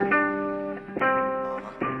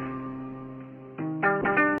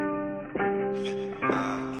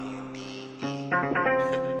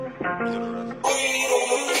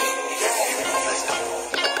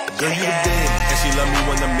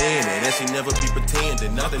She never be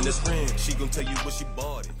pretending, not in this friend. She gon' tell you what she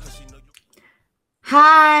bought it.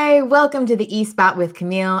 Hi, welcome to the E-Spot with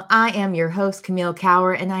Camille. I am your host, Camille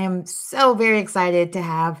Cower, and I am so very excited to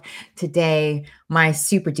have today my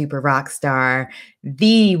super duper rock star,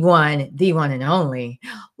 the one and only,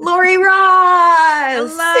 Lori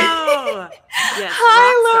Ross. Hello. Yes,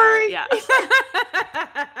 Hi, rock star.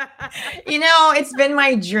 Yeah. It's been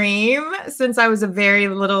my dream since I was a very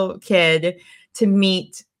little kid to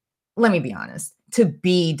meet, let me be honest, to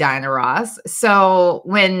be Diana Ross. So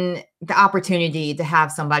when the opportunity to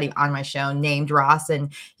have somebody on my show named Ross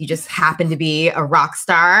and you just happen to be a rock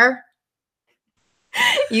star,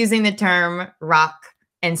 using the term rock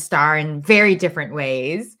and star in very different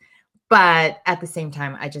ways. But at the same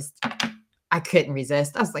time, I couldn't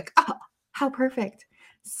resist. I was like, oh, how perfect.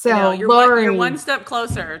 So you're one step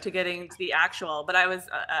closer to getting to the actual, but I was,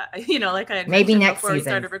 like I had maybe mentioned next before season. We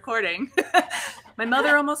started recording, my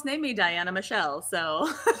mother almost named me Diana Michelle. So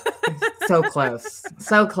so close.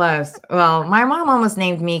 Well, my mom almost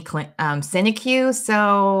named me Sinecue.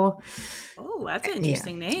 So, oh, that's an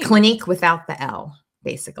interesting name. Clinique without the L,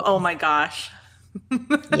 basically. Oh my gosh.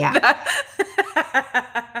 Yeah.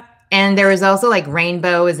 And there was also like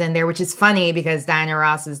Rainbow is in there, which is funny because Diana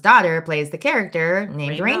Ross's daughter plays the character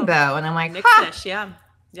named Rainbow. And I'm like, Fish, yeah.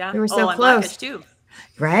 We were so close. Too.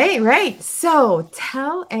 Right. So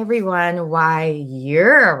tell everyone why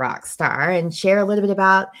you're a rock star and share a little bit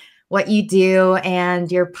about what you do and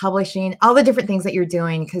your publishing, all the different things that you're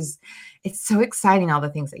doing, because it's so exciting, all the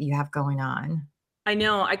things that you have going on. I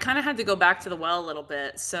know. I kind of had to go back to the well a little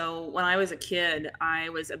bit. So when I was a kid, I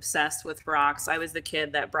was obsessed with rocks. I was the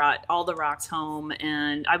kid that brought all the rocks home,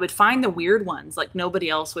 and I would find the weird ones like nobody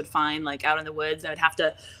else would find, like out in the woods. I would have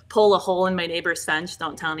to pull a hole in my neighbor's fence,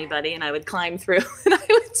 don't tell anybody, and I would climb through and I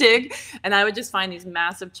would dig, and I would just find these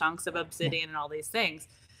massive chunks of obsidian and all these things.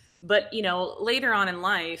 But, later on in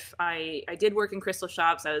life, I did work in crystal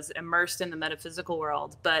shops. I was immersed in the metaphysical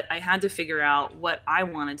world, but I had to figure out what I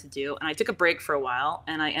wanted to do. And I took a break for a while,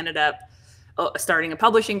 and I ended up starting a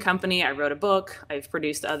publishing company. I wrote a book. I've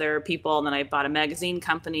produced other people, and then I bought a magazine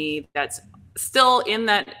company that's still in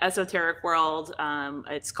that esoteric world.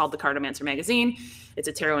 It's called the Cartomancer Magazine. It's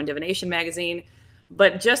a tarot and divination magazine.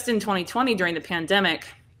 But just in 2020, during the pandemic,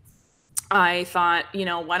 I thought,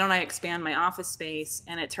 why don't I expand my office space?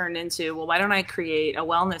 And it turned into, well, why don't I create a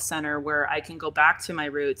wellness center where I can go back to my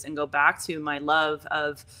roots and go back to my love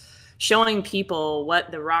of showing people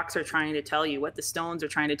what the rocks are trying to tell you, what the stones are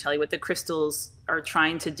trying to tell you, what the crystals are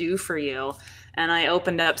trying to do for you. And I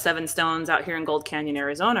opened up 7 Stones out here in Gold Canyon,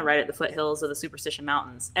 Arizona, right at the foothills of the Superstition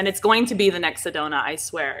Mountains. And it's going to be the next Sedona, I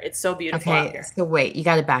swear. It's so beautiful out here. So wait, you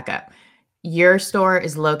got to back up. Your store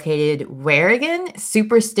is located where again?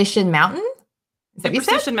 Superstition Mountain?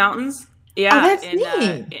 Superstition Mountains. Yeah,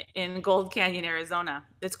 neat. In Gold Canyon, Arizona.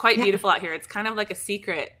 It's quite beautiful out here. It's kind of like a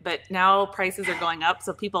secret, but now prices are going up,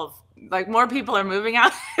 so more people are moving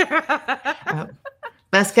out.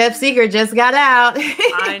 Best kept secret just got out.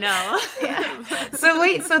 I know.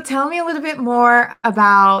 So tell me a little bit more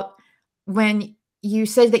about when you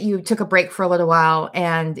said that you took a break for a little while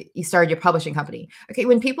and you started your publishing company. Okay,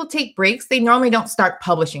 when people take breaks, they normally don't start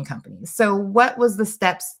publishing companies. So what was the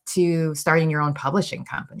steps to starting your own publishing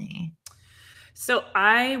company? So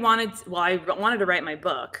I wanted to write my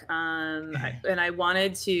book, and I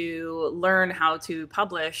wanted to learn how to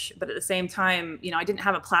publish, but at the same time, I didn't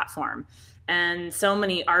have a platform. And so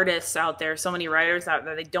many artists out there, so many writers out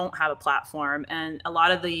there, they don't have a platform. And a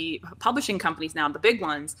lot of the publishing companies now, the big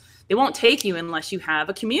ones, they won't take you unless you have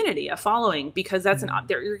a community, a following, because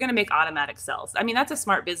you're going to make automatic sales. I mean, that's a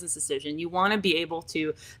smart business decision. You want to be able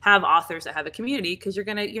to have authors that have a community because you're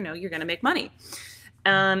going to make money.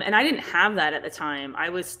 And I didn't have that at the time. I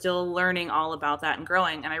was still learning all about that and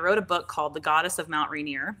growing. And I wrote a book called The Goddess of Mount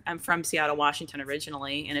Rainier. I'm from Seattle, Washington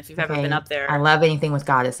originally. And if you've ever been up there. I love anything with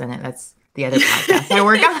goddess in it. That's the other podcast I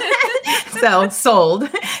work on. So sold.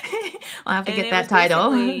 I'll have to get that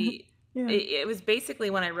title. It was basically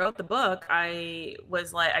when I wrote the book, I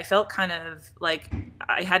felt kind of like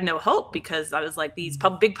I had no hope because I was like, these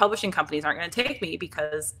big publishing companies aren't going to take me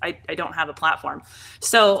because I don't have a platform.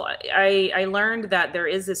 So I learned that there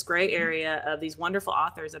is this gray area of these wonderful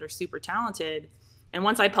authors that are super talented. And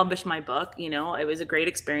once I published my book, it was a great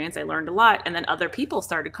experience. I learned a lot. And then other people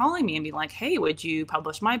started calling me and being like, hey, would you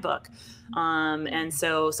publish my book? And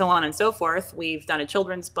so on and so forth. We've done a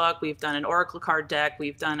children's book. We've done an oracle card deck.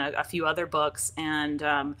 We've done a few other books. And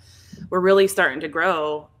we're really starting to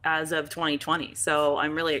grow as of 2020. So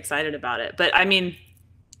I'm really excited about it. But I mean,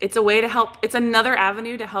 it's a way to help. It's another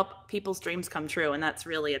avenue to help people's dreams come true. And that's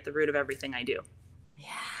really at the root of everything I do. Yeah,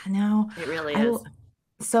 no. It really is.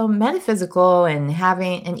 So metaphysical and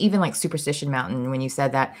having, and even like Superstition Mountain, when you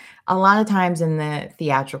said that, a lot of times in the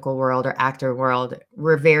theatrical world or actor world,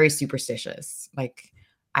 we're very superstitious. Like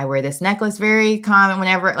I wear this necklace very common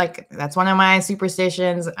whenever, like that's one of my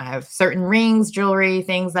superstitions. I have certain rings, jewelry,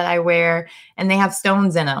 things that I wear, and they have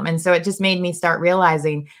stones in them. And so it just made me start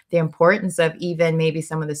realizing the importance of even maybe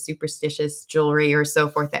some of the superstitious jewelry or so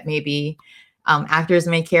forth that maybe actors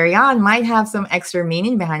may carry on might have some extra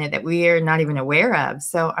meaning behind it that we are not even aware of.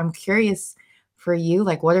 So I'm curious for you,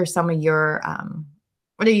 like, what are some of your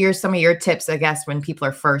some of your tips, I guess, when people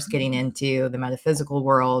are first getting into the metaphysical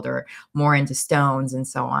world or more into stones and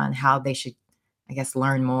so on, how they should, I guess,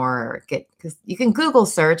 learn more or get, because you can Google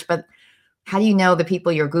search, but how do you know the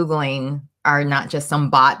people you're Googling are not just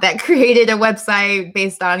some bot that created a website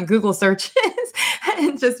based on Google searches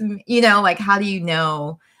and just, like, how do you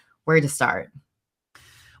know where to start?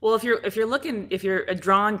 Well, if you're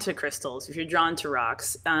drawn to crystals, if you're drawn to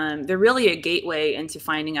rocks, they're really a gateway into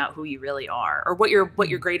finding out who you really are, or what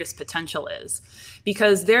your greatest potential is,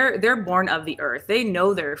 because they're born of the earth. They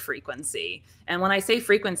know their frequency, and when I say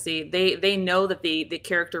frequency, they know that the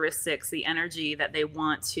characteristics, the energy that they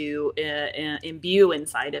want to imbue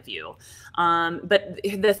inside of you. But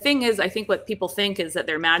the thing is, I think what people think is that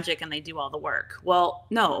they're magic and they do all the work. Well,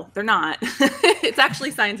 no, they're not. It's actually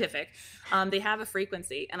scientific. They have a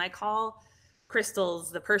frequency, and I call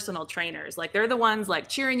crystals the personal trainers. Like they're the ones like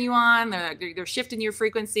cheering you on. They're shifting your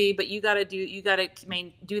frequency, but you got to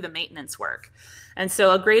do the maintenance work. And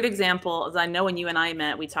so a great example is, I know when you and I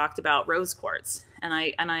met, we talked about rose quartz, and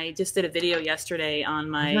I just did a video yesterday on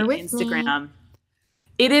my Instagram.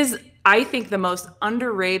 It is, I think, the most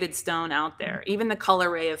underrated stone out there. Even the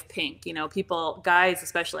colorway of pink, people, guys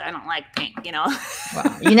especially, I don't like pink,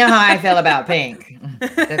 Well, you know how I feel about pink.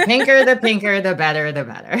 The pinker, the better, the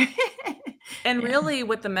better. And really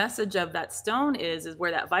what the message of that stone is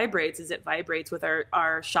where that vibrates, is it vibrates with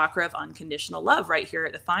our chakra of unconditional love right here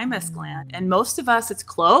at the thymus gland. And most of us, it's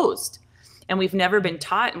closed. And we've never been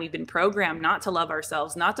taught, and we've been programmed not to love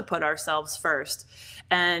ourselves, not to put ourselves first.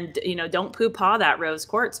 And, don't poo-paw that rose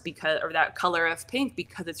quartz or that color of pink,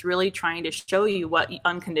 because it's really trying to show you what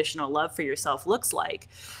unconditional love for yourself looks like.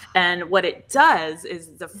 And what it does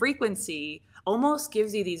is the frequency almost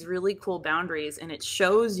gives you these really cool boundaries, and it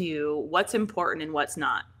shows you what's important and what's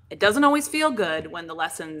not. It doesn't always feel good when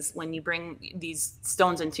you bring these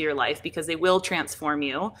stones into your life, because they will transform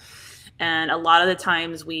you. And a lot of the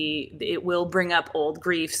times it will bring up old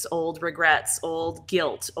griefs, old regrets, old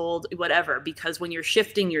guilt, old whatever, because when you're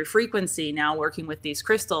shifting your frequency now, working with these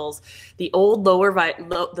crystals, the old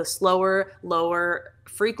the slower, lower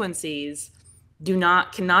frequencies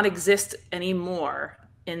cannot exist anymore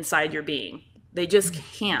inside your being. They just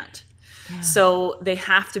can't. Yeah. So they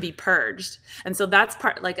have to be purged. And so that's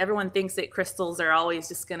part, like everyone thinks that crystals are always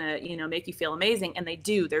just going to, make you feel amazing. And they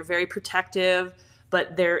do. They're very protective.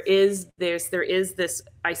 But there is this,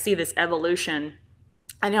 I see this evolution.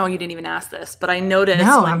 I know you didn't even ask this, but I noticed.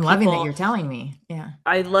 No, I'm loving that you're telling me. Yeah.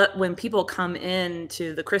 I love when people come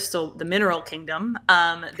into the mineral kingdom,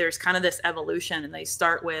 there's kind of this evolution, and they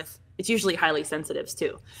start with, it's usually highly sensitives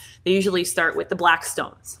too. They usually start with the black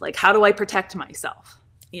stones. Like, how do I protect myself?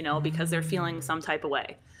 Because they're feeling some type of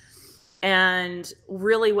way. And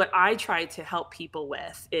really what I try to help people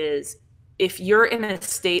with is, if you're in a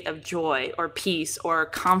state of joy or peace or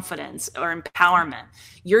confidence or empowerment,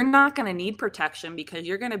 you're not going to need protection, because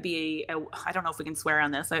you're going to be, I don't know if we can swear on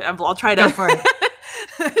this. I'll try to for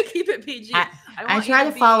it. Keep it PG. I try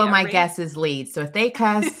to follow my guests' lead. So if they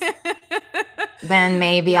cuss, then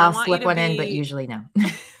maybe I'll slip one in, but usually no.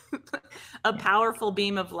 A powerful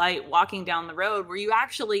beam of light walking down the road, where you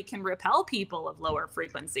actually can repel people of lower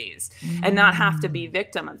frequencies and not have to be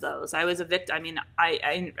victim of those. I was a victim.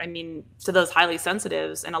 I mean, to those highly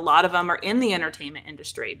sensitives, and a lot of them are in the entertainment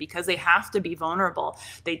industry because they have to be vulnerable.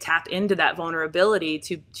 They tap into that vulnerability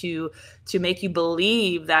to make you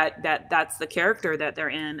believe that that's the character that they're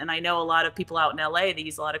in. And I know a lot of people out in LA, they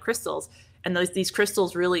use a lot of crystals, and these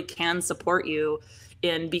crystals really can support you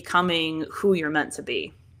in becoming who you're meant to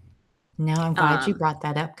be. No, I'm glad you brought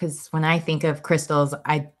that up, because when I think of crystals,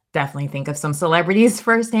 I definitely think of some celebrities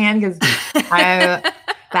firsthand, because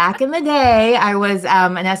back in the day, I was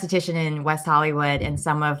an esthetician in West Hollywood, and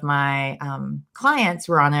some of my clients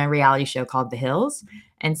were on a reality show called The Hills.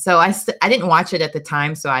 And so I didn't watch it at the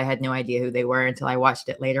time, so I had no idea who they were until I watched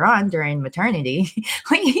it later on during maternity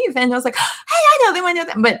leave. And I was like, hey, I know them, I know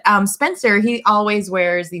that. But Spencer, he always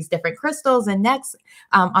wears these different crystals and necks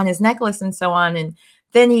on his necklace and so on. And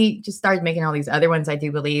then he just started making all these other ones, I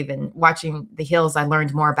do believe. And watching The Hills, I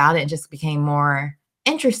learned more about it and just became more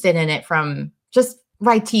interested in it from just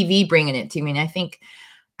TV bringing it to me. And I think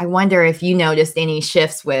I wonder if you noticed any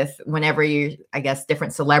shifts with whenever you, I guess,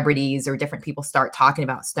 different celebrities or different people start talking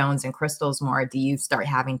about stones and crystals more. Do you start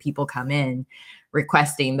having people come in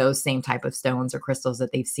requesting those same type of stones or crystals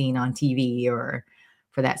that they've seen on TV or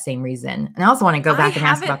for that same reason? And I also want to go back and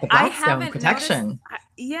ask about the I Blackstone haven't protection. noticed.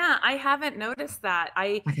 Yeah, I haven't noticed that.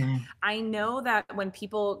 Okay. I know that when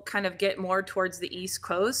people kind of get more towards the East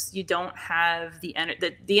Coast, you don't have the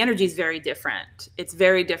energy is very different. It's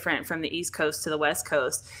very different from the East Coast to the West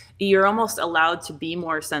Coast. You're almost allowed to be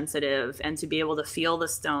more sensitive and to be able to feel the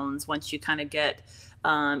stones once you kind of get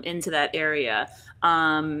into that area.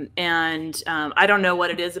 I don't know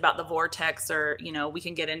what it is about the vortex, or, we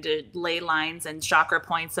can get into ley lines and chakra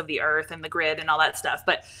points of the earth and the grid and all that stuff,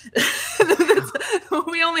 but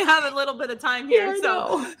we only have a little bit of time here.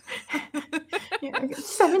 Yeah, so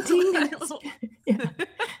 17 minutes.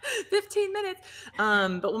 15 minutes.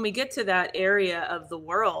 But when we get to that area of the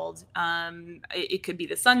world, it could be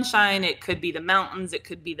the sunshine, it could be the mountains, it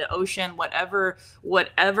could be the ocean, whatever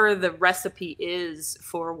the recipe is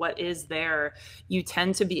for what is there, you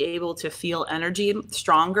tend to be able to feel energy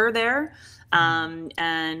stronger there.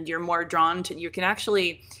 And you're more drawn to, you can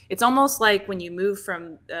actually, it's almost like when you move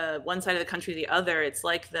from one side of the country to the other, it's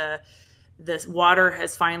like the water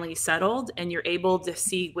has finally settled and you're able to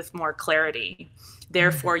see with more clarity.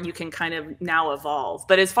 Therefore, you can kind of now evolve.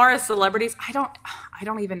 But as far as celebrities, I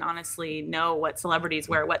don't even honestly know what celebrities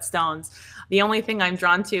wear what stones. The only thing I'm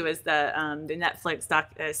drawn to is the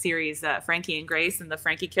Netflix series, Frankie and Grace, and the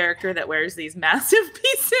Frankie character that wears these massive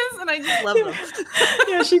pieces, and I just love them.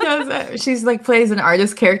 Yeah, she does. She's like plays an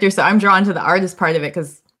artist character, so I'm drawn to the artist part of it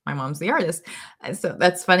because my mom's the artist. And so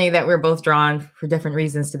that's funny that we're both drawn for different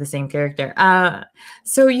reasons to the same character.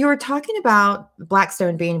 So you were talking about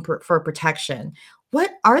Blackstone being for protection.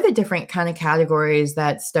 What are the different kind of categories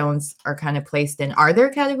that stones are kind of placed in? Are there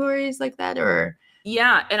categories like that, or?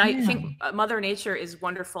 Yeah, and I think Mother Nature is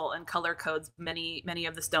wonderful and color codes many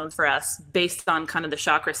of the stones for us based on kind of the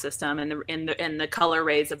chakra system and the color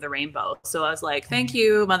rays of the rainbow. So I was like, thank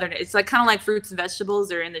you, Mother Nature. It's like kind of like fruits and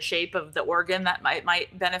vegetables are in the shape of the organ that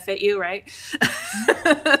might benefit you, right?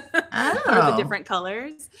 Or the different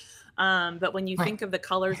colors. But when you think of the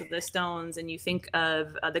colors of the stones and you think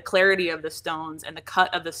of the clarity of the stones and the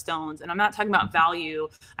cut of the stones, and I'm not talking about value,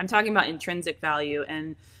 I'm talking about intrinsic value.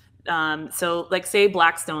 And so like say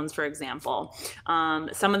black stones, for example,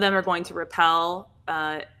 some of them are going to repel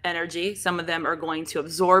energy. Some of them are going to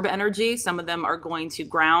absorb energy. Some of them are going to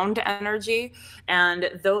ground energy. And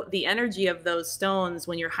the energy of those stones,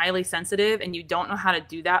 when you're highly sensitive and you don't know how to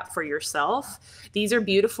do that for yourself, these are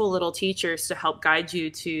beautiful little teachers to help guide you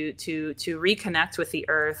to reconnect with the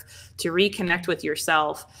earth, to reconnect with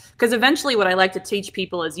yourself. Because eventually what I like to teach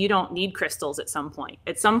people is you don't need crystals at some point.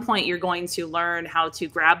 At some point, you're going to learn how to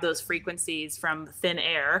grab those frequencies from thin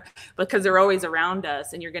air because they're always around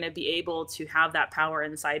us, and you're going to be able to have that power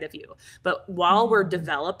inside of you. But while we're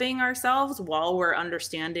developing ourselves, while we're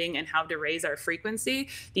understanding and how to raise our frequency,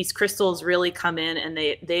 these crystals really come in, and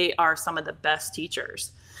they are some of the best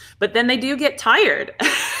teachers. But then they do get tired.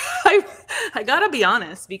 I gotta be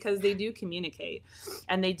honest, because they do communicate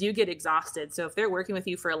and they do get exhausted. So if they're working with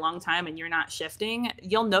you for a long time and you're not shifting,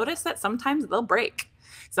 you'll notice that sometimes they'll break.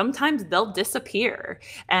 Sometimes they'll disappear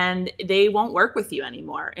and they won't work with you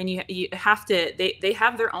anymore. And you have to, they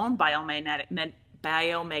have their own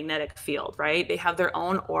biomagnetic field, right? They have their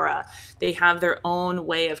own aura. They have their own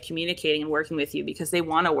way of communicating and working with you because they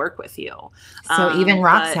want to work with you. So even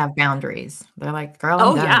rocks have boundaries. They're like, girl,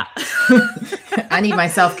 I'm done. Yeah. I need my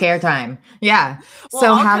self-care time. Yeah. Well,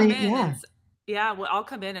 so I'll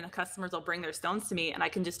come in and customers will bring their stones to me and I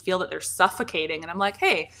can just feel that they're suffocating. And I'm like,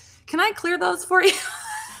 hey, can I clear those for you?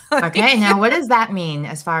 Okay. Now, what does that mean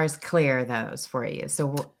as far as clear those for you?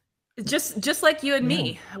 So just like you and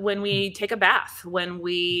me, when we take a bath, when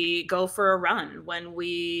we go for a run, when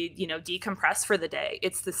we, decompress for the day,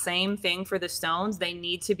 it's the same thing for the stones. They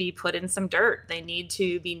need to be put in some dirt. They need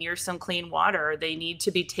to be near some clean water. They need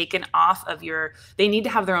to be taken off of they need to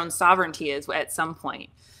have their own sovereignty at some point.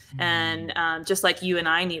 And just like you and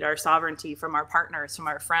I need our sovereignty from our partners, from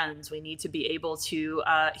our friends, we need to be able to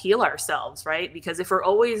heal ourselves, right? Because if we're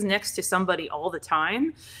always next to somebody all the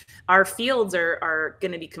time, our fields are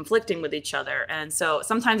going to be conflicting with each other. And so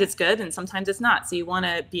sometimes it's good and sometimes it's not. So you want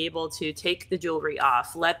to be able to take the jewelry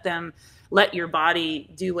off, let your body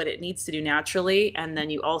do what it needs to do naturally. And then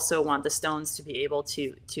you also want the stones to be able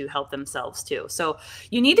to help themselves too. So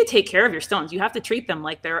you need to take care of your stones. You have to treat them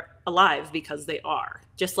like they're alive because they are,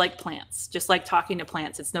 just like plants, just like talking to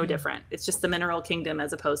plants. It's no different. It's just the mineral kingdom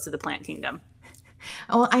as opposed to the plant kingdom.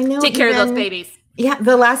 Oh, I know. Take care of those babies. Yeah.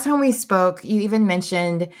 The last time we spoke, you even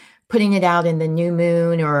mentioned putting it out in the new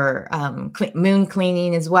moon, or moon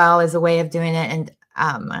cleaning as well as a way of doing it. And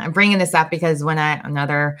I'm bringing this up because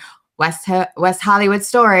another West Hollywood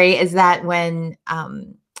story is that when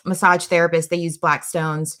massage therapists, they use black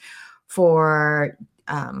stones for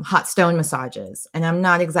hot stone massages. And I'm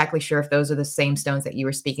not exactly sure if those are the same stones that you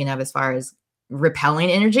were speaking of as far as repelling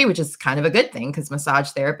energy, which is kind of a good thing because massage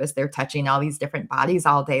therapists, they're touching all these different bodies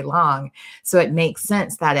all day long. So it makes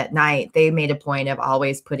sense that at night they made a point of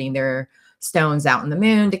always putting their stones out in the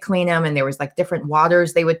moon to clean them. And there was like different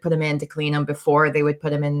waters they would put them in to clean them before they would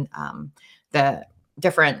put them in the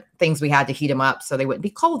different things we had to heat them up so they wouldn't be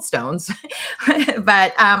cold stones.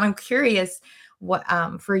 But I'm curious what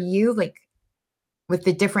for you, like with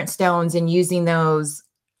the different stones and using those,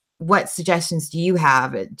 what suggestions do you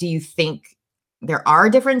have? Do you think there are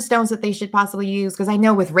different stones that they should possibly use? Because I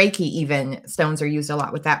know with Reiki, even stones are used a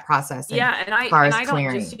lot with that process. Yeah, and I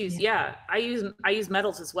don't just use I use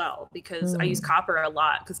metals as well, because I use copper a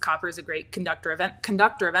lot, because copper is a great conductor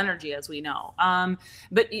of energy, as we know.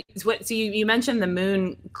 But you mentioned the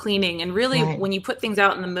moon cleaning, and really when you put things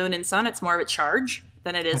out in the moon and sun, it's more of a charge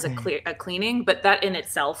than it is a cleaning, but that in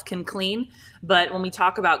itself can clean. But when we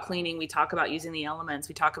talk about cleaning, we talk about using the elements.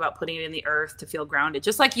 We talk about putting it in the earth to feel grounded,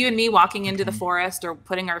 just like you and me walking into the forest or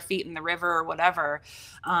putting our feet in the river or whatever.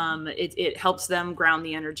 It helps them ground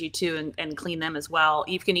the energy too, and clean them as well.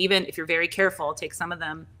 You can even, if you're very careful, take some of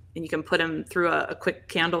them and you can put them through a quick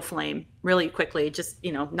candle flame really quickly, just,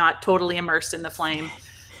 not totally immersed in the flame.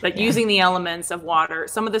 But using the elements of water,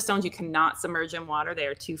 some of the stones you cannot submerge in water. They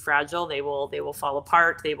are too fragile. They will fall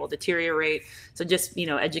apart. They will deteriorate. So just,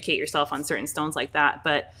 educate yourself on certain stones like that.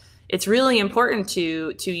 But it's really important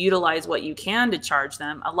to utilize what you can to charge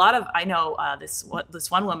them. I know this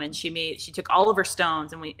one woman, she took all of her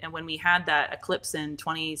stones, and when we had that eclipse in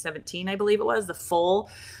 2017, I believe it was, the full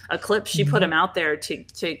eclipse, she put them out there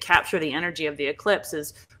to capture the energy of the eclipse.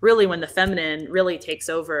 Is really when the feminine really takes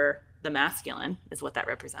over the masculine, is what that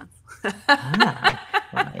represents. Well,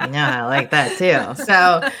 I like that too.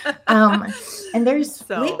 So, and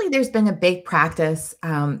lately there's been a big practice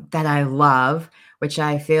that I love, which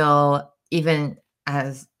I feel, even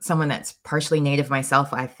as someone that's partially Native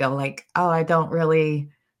myself, I feel like, I don't really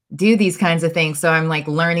do these kinds of things. So I'm like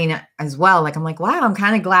learning as well. Like, I'm like, wow, I'm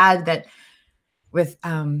kind of glad that with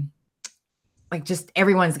like just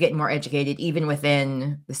everyone's getting more educated, even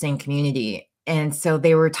within the same community. And so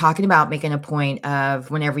they were talking about making a point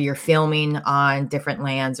of, whenever you're filming on different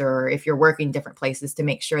lands, or if you're working different places, to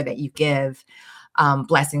make sure that you give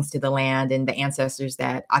blessings to the land and the ancestors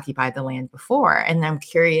that occupied the land before. And I'm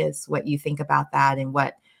curious what you think about that, and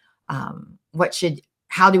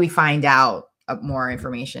how do we find out more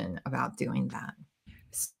information about doing that?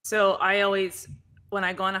 So when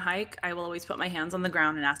I go on a hike, I will always put my hands on the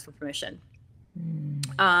ground and ask for permission.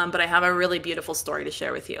 But I have a really beautiful story to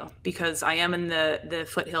share with you, because I am in the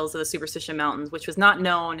foothills of the Superstition Mountains, which was not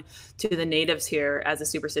known to the natives here as the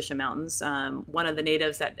Superstition Mountains. One of the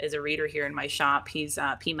natives that is a reader here in my shop, he's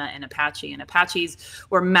Pima and Apache, and Apaches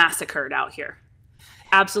were massacred out here.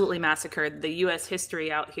 Absolutely massacred. The U.S.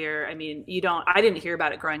 history out here, I mean, I didn't hear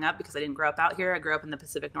about it growing up because I didn't grow up out here. I grew up in the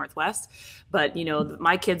Pacific Northwest, but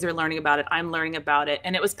my kids are learning about it. I'm learning about it,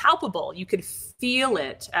 and it was palpable. You could feel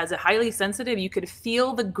it. As a highly sensitive, you could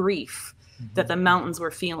feel the grief that the mountains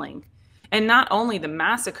were feeling. And not only the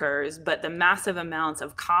massacres, but the massive amounts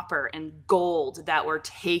of copper and gold that were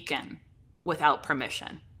taken without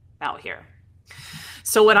permission out here.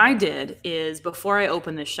 So what I did is, before I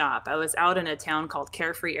opened the shop, I was out in a town called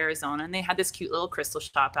Carefree, Arizona, and they had this cute little crystal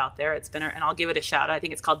shop out there. And I'll give it a shout out. I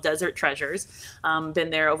think it's called Desert Treasures. Been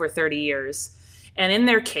there over 30 years. And in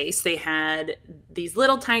their case, they had these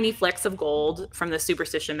little tiny flecks of gold from the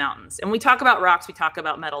Superstition Mountains. And we talk about rocks, we talk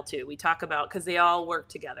about metal too. We talk about, because they all work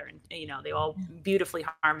together, and they all beautifully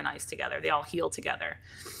harmonize together. They all heal together.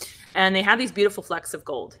 And they had these beautiful flecks of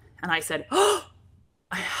gold. And I said,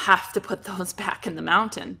 I have to put those back in the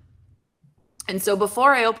mountain. And so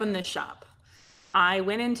before I opened this shop, I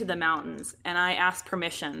went into the mountains and I asked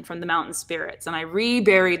permission from the mountain spirits, and I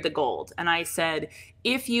reburied the gold. And I said,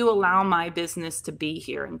 if you allow my business to be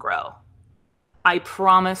here and grow, I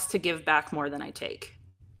promise to give back more than I take.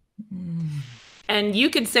 And you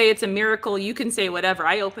could say it's a miracle. You can say whatever.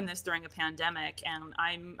 I opened this during a pandemic, and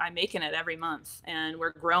I'm making it every month, and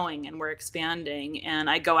we're growing and we're expanding. And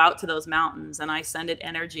I go out to those mountains and I send it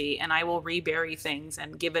energy, and I will rebury things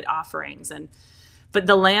and give it offerings. But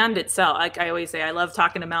the land itself, like I always say, I love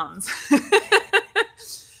talking to mountains,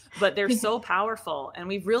 but they're so powerful, and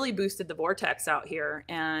we've really boosted the vortex out here.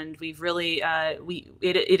 And we've really,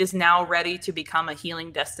 it is now ready to become a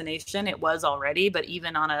healing destination. It was already, but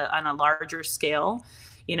even on a larger scale,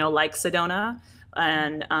 like Sedona.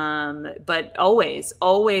 And but always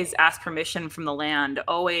ask permission from the land.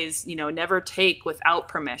 Always, never take without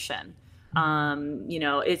permission.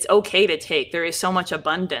 It's okay to take. There is so much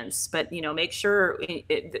abundance, but make sure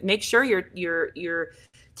you're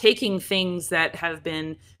taking things that have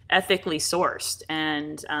been ethically sourced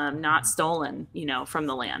and not stolen, from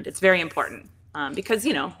the land. It's very important. Because,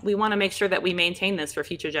 we want to make sure that we maintain this for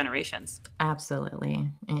future generations. Absolutely.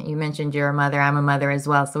 And you mentioned you're a mother. I'm a mother as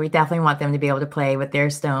well. So we definitely want them to be able to play with their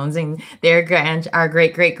stones, and our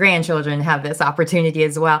great grandchildren have this opportunity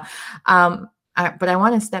as well. But I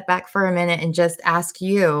want to step back for a minute and just ask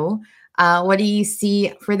you, what do you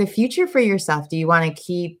see for the future for yourself? Do you want to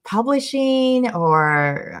keep publishing,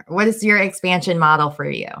 or what is your expansion model for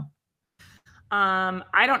you?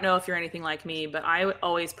 I don't know if you're anything like me, but I would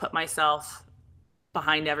always put myself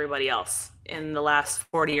behind everybody else in the last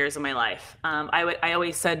 40 years of my life. I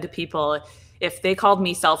always said to people, if they called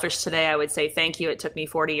me selfish today, I would say, thank you. It took me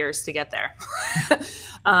 40 years to get there.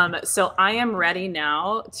 So I am ready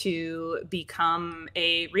now to become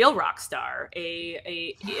a real rock star.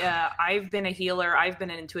 I've been a healer. I've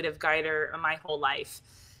been an intuitive guider my whole life.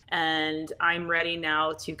 And I'm ready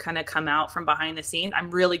now to kind of come out from behind the scenes.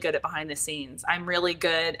 I'm really good at behind the scenes. I'm really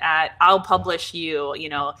good at, I'll publish you,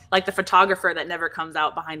 like the photographer that never comes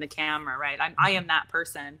out behind the camera, right? I am that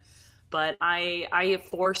person. But I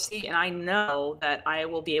foresee and I know that I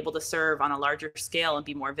will be able to serve on a larger scale and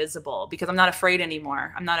be more visible, because I'm not afraid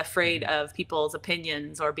anymore. I'm not afraid of people's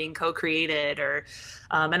opinions or being co-created, or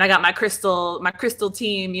and I got my crystal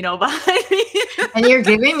team, behind me. And you're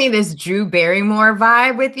giving me this Drew Barrymore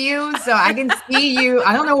vibe with you. So I can see you.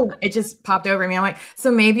 I don't know. It just popped over me. I'm like,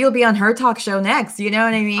 so maybe you'll be on her talk show next. You know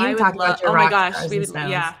what I mean? Talk about your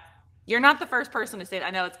yeah. You're not the first person to say it. I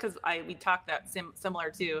know, it's because we talked that similar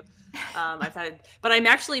too. But I'm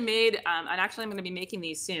actually I'm going to be making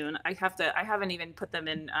these soon. I haven't even put them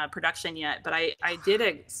in production yet, but I did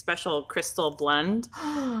a special crystal blend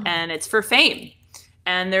and it's for fame.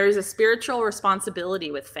 And there's a spiritual responsibility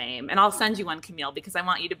with fame. And I'll send you one, Camille, because I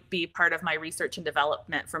want you to be part of my research and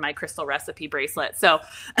development for my crystal recipe bracelet. So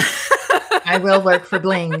I will work for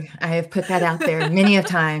bling. I have put that out there many of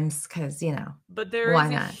times because, But there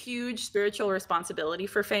is a huge spiritual responsibility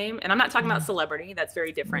for fame. And I'm not talking about celebrity. That's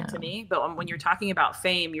very different to me. But when you're talking about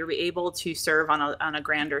fame, you're able to serve on a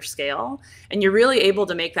grander scale. And you're really able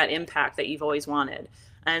to make that impact that you've always wanted.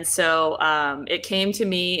 And so it came to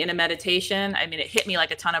me in a meditation. I mean, it hit me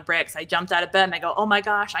like a ton of bricks. I jumped out of bed and I go, oh my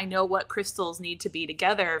gosh, I know what crystals need to be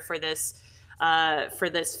together for this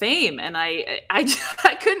fame. And I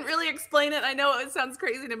couldn't really explain it. I know it sounds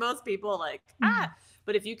crazy to most people,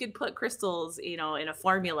 but if you could put crystals, in a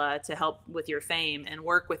formula to help with your fame and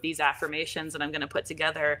work with these affirmations that I'm going to put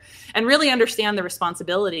together and really understand the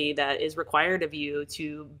responsibility that is required of you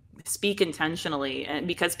to speak intentionally, and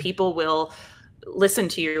because people will listen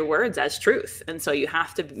to your words as truth. And so you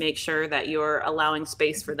have to make sure that you're allowing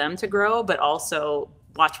space for them to grow, but also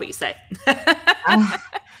watch what you say.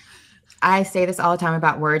 I say this all the time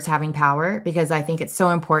about words having power, because I think it's so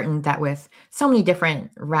important that with so many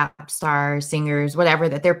different rap stars, singers, whatever,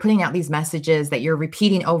 that they're putting out these messages that you're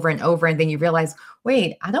repeating over and over. And then you realize,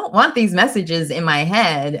 wait, I don't want these messages in my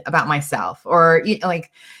head about myself, or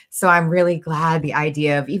so I'm really glad the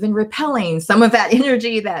idea of even repelling some of that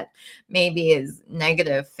energy that maybe is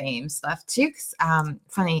negative fame stuff too.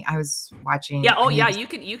 Funny, I was watching. Yeah. Oh yeah. You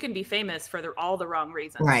can be famous for all the wrong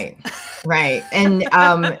reasons. Right. And,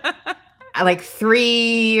 like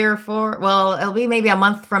 3 or 4, well, it'll be maybe a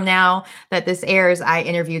month from now that this airs. I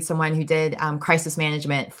interviewed someone who did crisis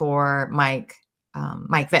management for Mike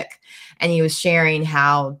Vick, and he was sharing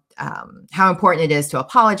how important it is to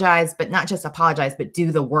apologize, but not just apologize, but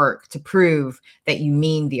do the work to prove that you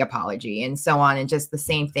mean the apology, and so on. And just the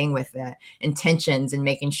same thing with the intentions and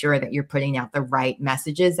making sure that you're putting out the right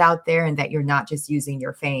messages out there, and that you're not just using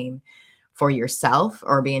your fame for yourself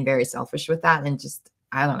or being very selfish with that. And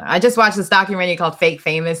I don't know. I just watched this documentary called Fake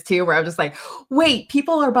Famous too, where I'm just like, wait,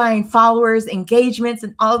 people are buying followers, engagements,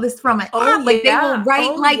 and all this from an app. Like they will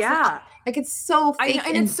write like it's so fake.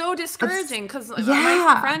 And it's so discouraging because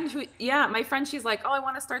my friend, she's like, oh, I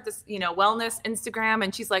want to start this, wellness Instagram.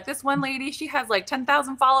 And she's like, this one lady, she has like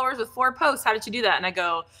 10,000 followers with 4 posts. How did you do that? And I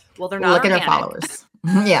go, well, they're not organic. Look at her followers.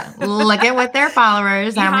 Yeah. Look at what their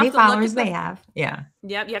followers, how many followers they have. Yeah.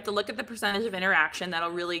 Yep. You have to look at the percentage of interaction. That'll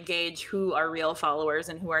really gauge who are real followers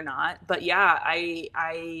and who are not. But yeah,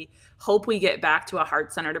 I hope we get back to a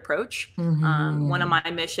heart-centered approach. Mm-hmm. One of my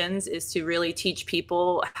missions is to really teach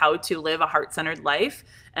people how to live a heart-centered life.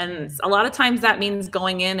 And a lot of times that means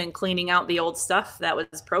going in and cleaning out the old stuff that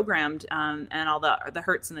was programmed, and all the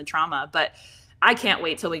hurts and the trauma. But I can't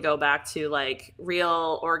wait till we go back to like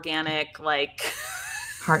real organic, like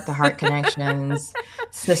heart to heart connections,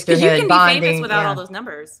 because sisterhood, you can be bonding. famous without Yeah. all those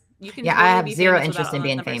numbers. You can Yeah, I totally have be zero famous without interest all in those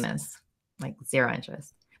being numbers. famous, like zero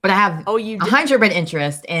interest. But I have Oh, you do? 100%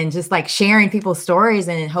 interest in just like sharing people's stories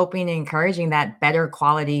and hoping and encouraging that better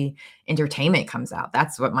quality entertainment comes out.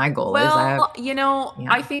 That's what my goal is. Well, Yeah.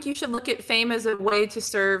 I think you should look at fame as a way to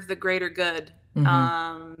serve the greater good.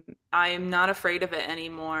 Mhm. I am not afraid of it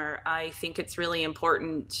anymore. I think it's really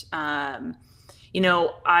important. I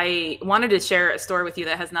wanted to share a story with you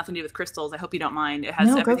that has nothing to do with crystals. I hope you don't mind. It has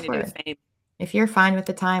No, go everything to for do it. with fame. If you're fine with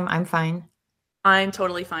the time, I'm fine. I'm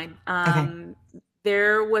totally fine. Okay.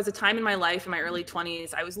 There was a time in my life in my early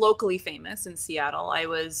 20s, I was locally famous in Seattle. I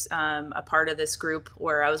was a part of this group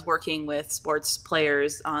where I was working with sports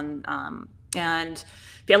players and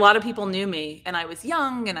a lot of people knew me, and I was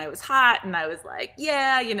young and I was hot and I was like,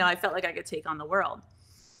 yeah, I felt like I could take on the world.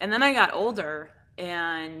 And then I got older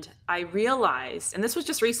and I realized, and this was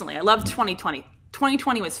just recently, I loved 2020.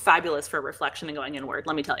 2020 was fabulous for reflection and going inward,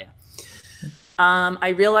 let me tell you. I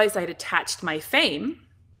realized I had attached my fame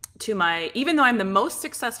to even though I'm the most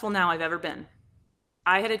successful now I've ever been,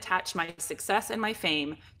 I had attached my success and my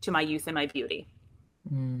fame to my youth and my beauty.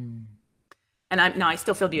 And I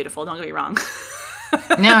still feel beautiful. Don't get me wrong.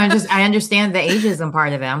 No, I understand the ageism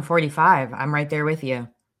part of it. I'm 45. I'm right there with you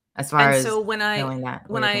as far as when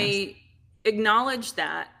I acknowledged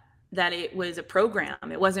that it was a program,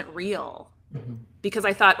 it wasn't real, because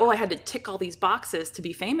I thought, I had to tick all these boxes to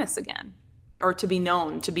be famous again, or to be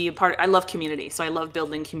known, to be a part. I love community, so I love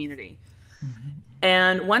building community.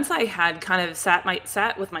 And once I had kind of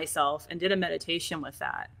sat with myself and did a meditation with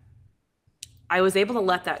that, I was able to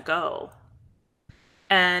let that go.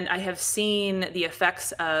 And I have seen the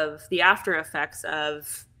after effects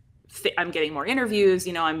of, I'm getting more interviews,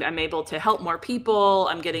 I'm able to help more people.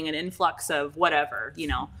 I'm getting an influx of whatever,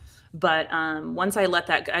 But once I let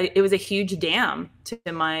that go, it was a huge dam to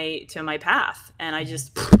my path, and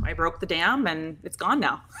I broke the dam, and it's gone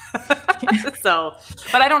now. So,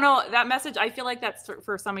 but I don't know that message. I feel like that's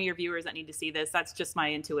for some of your viewers that need to see this. That's just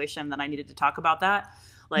my intuition that I needed to talk about that.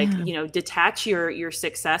 Like, detach your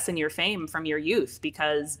success and your fame from your youth,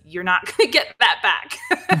 because you're not going to get that back.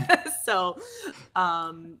 So,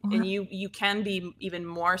 and you can be even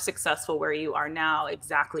more successful where you are now,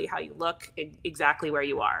 exactly how you look, exactly where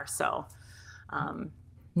you are. So,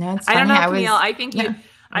 no, it's I don't funny. know, Camille.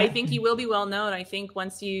 I think you will be well known. I think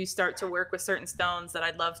once you start to work with certain stones that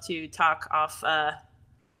I'd love to talk off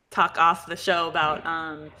the show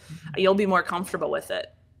about, you'll be more comfortable with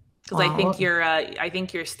it. Because I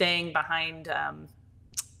think you're staying behind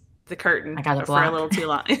the curtain for a little too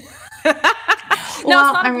long. No,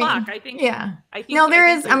 it's not a block. I think. Yeah.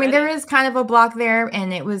 There is kind of a block there,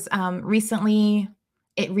 and it was recently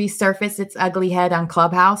it resurfaced its ugly head on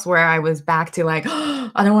Clubhouse, where I was back to like,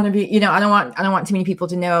 I don't want to be, I don't want too many people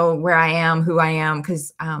to know where I am, who I am,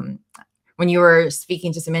 because when you were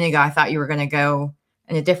speaking just a minute ago, I thought you were going to go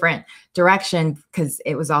in a different direction, because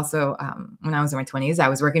it was also when I was in my 20s, I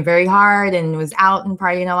was working very hard and was out and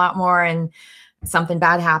partying a lot more, and something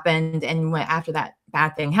bad happened. And after that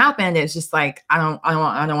bad thing happened, it's just like, I don't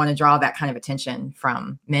want to draw that kind of attention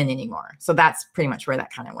from men anymore. So that's pretty much where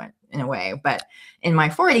that kind of went in a way. But in my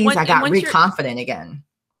 40s, I got confident again.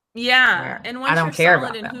 Yeah. And once you're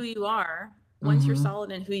solid in who you are, Mm-hmm. you're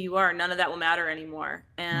solid in who you are, none of that will matter anymore.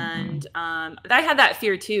 And I had that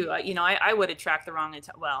fear too. I would attract the wrong,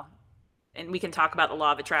 and we can talk about the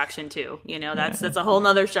law of attraction too. That's a whole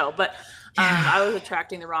nother show. But I was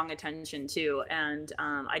attracting the wrong attention too, and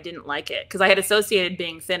I didn't like it, because I had associated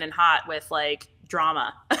being thin and hot with like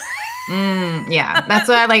drama. Yeah, that's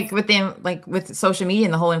what I like with them, like with social media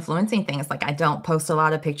and the whole influencing thing. It's like I don't post a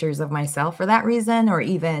lot of pictures of myself for that reason, or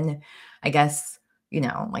even, I guess,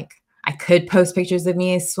 like I could post pictures of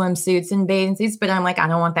me in swimsuits and bathing suits, but I'm like, I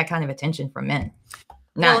don't want that kind of attention from men.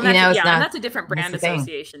 And that's a different brand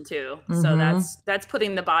association too. Mm-hmm. So that's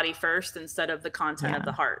putting the body first instead of the content of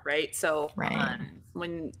the heart, right? So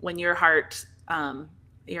when your heart, when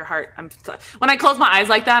I close my eyes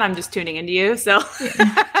like that, I'm just tuning into you. So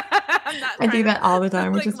I do that all the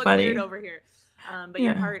time, which is funny. Weird over here, but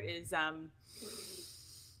your heart is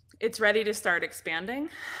it's ready to start expanding.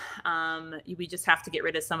 We just have to get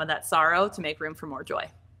rid of some of that sorrow to make room for more joy.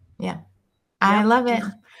 Yeah. I love it.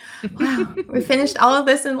 Wow. We finished all of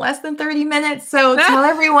this in less than 30 minutes. So tell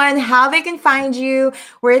everyone how they can find you,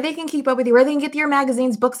 where they can keep up with you, where they can get your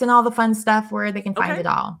magazines, books, and all the fun stuff, where they can find it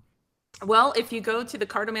all. Well, if you go to the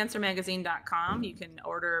cartomancermagazine.com, you can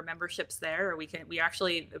order memberships there. We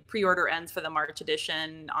actually, the pre-order ends for the March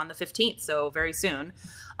edition on the 15th, so very soon.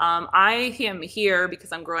 I am here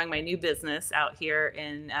because I'm growing my new business out here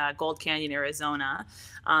in Gold Canyon, Arizona.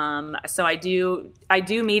 So I do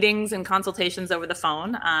meetings and consultations over the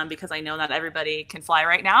phone because I know not everybody can fly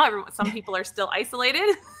right now. Some people are still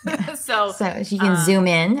isolated. so you can zoom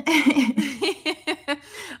in.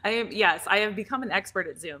 I have become an expert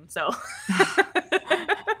at Zoom. So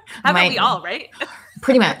haven't we all, right?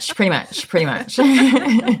 Pretty much.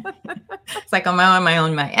 It's like I'm on my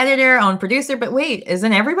own, my editor, own producer, but wait,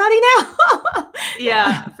 isn't everybody now?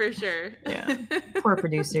 Yeah, for sure. Yeah. Poor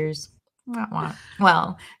producers.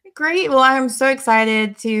 Well, great. Well, I'm so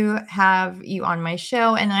excited to have you on my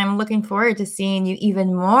show, and I'm looking forward to seeing you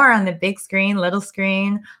even more on the big screen, little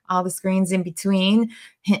screen, all the screens in between.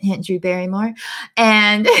 Hint, hint, Drew Barrymore.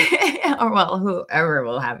 And, or well, whoever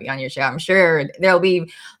will have you on your show. I'm sure they'll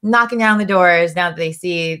be knocking down the doors now that they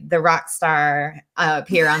see the rock star up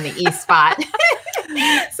here on the East spot.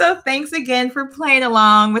 So thanks again for playing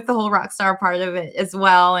along with the whole rock star part of it as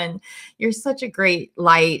well. And you're such a great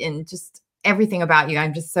light and just everything about you.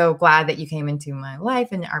 I'm just so glad that you came into my life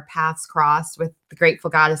and our paths crossed with the Grateful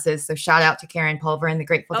Goddesses. So shout out to Karen Pulver and the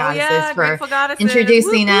Grateful Goddesses for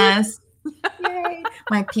introducing us. Yay.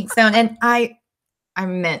 My peak stone. And I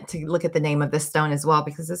meant to look at the name of this stone as well,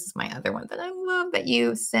 because this is my other one that I love that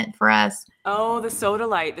you sent for us. Oh, the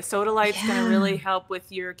sodalite. The sodalite's going to really help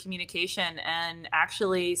with your communication and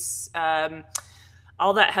actually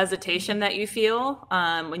all that hesitation that you feel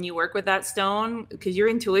when you work with that stone, because your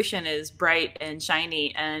intuition is bright and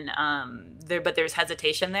shiny, and but there's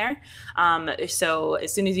hesitation there. So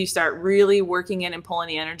as soon as you start really working in and pulling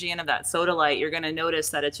the energy in of that sodalite, you're going to notice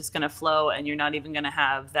that it's just going to flow, and you're not even going to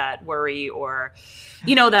have that worry or,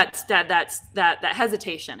 that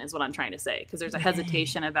hesitation is what I'm trying to say. Because there's a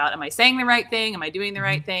hesitation about, am I saying the right thing? Am I doing the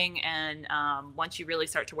right thing? And once you really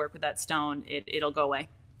start to work with that stone, it'll go away.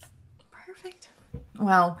 Perfect.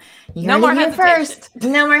 Well, you heard it here first.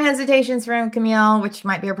 No more hesitations from Camille, which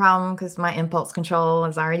might be a problem because my impulse control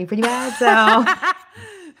is already pretty bad. So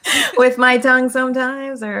with my tongue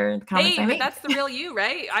sometimes, or comments I make. But that's the real you,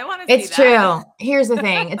 right? I want to see that. It's true. Here's the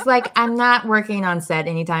thing. It's like I'm not working on set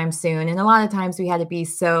anytime soon. And a lot of times we had to be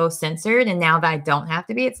so censored. And now that I don't have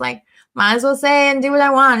to be, it's like, might as well say and do what I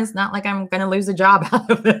want. It's not like I'm going to lose a job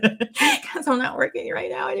out of it because I'm not working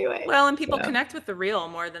right now anyway. Well, and people connect with the real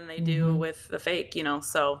more than they do with the fake,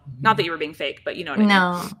 So not that you were being fake, but you know what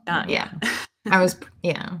I mean? Yeah.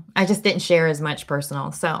 I just didn't share as much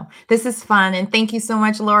personal. So this is fun. And thank you so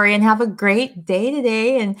much, Lori, and have a great day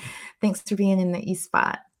today. And thanks for being in the East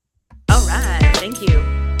spot. All right. Thank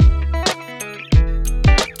you.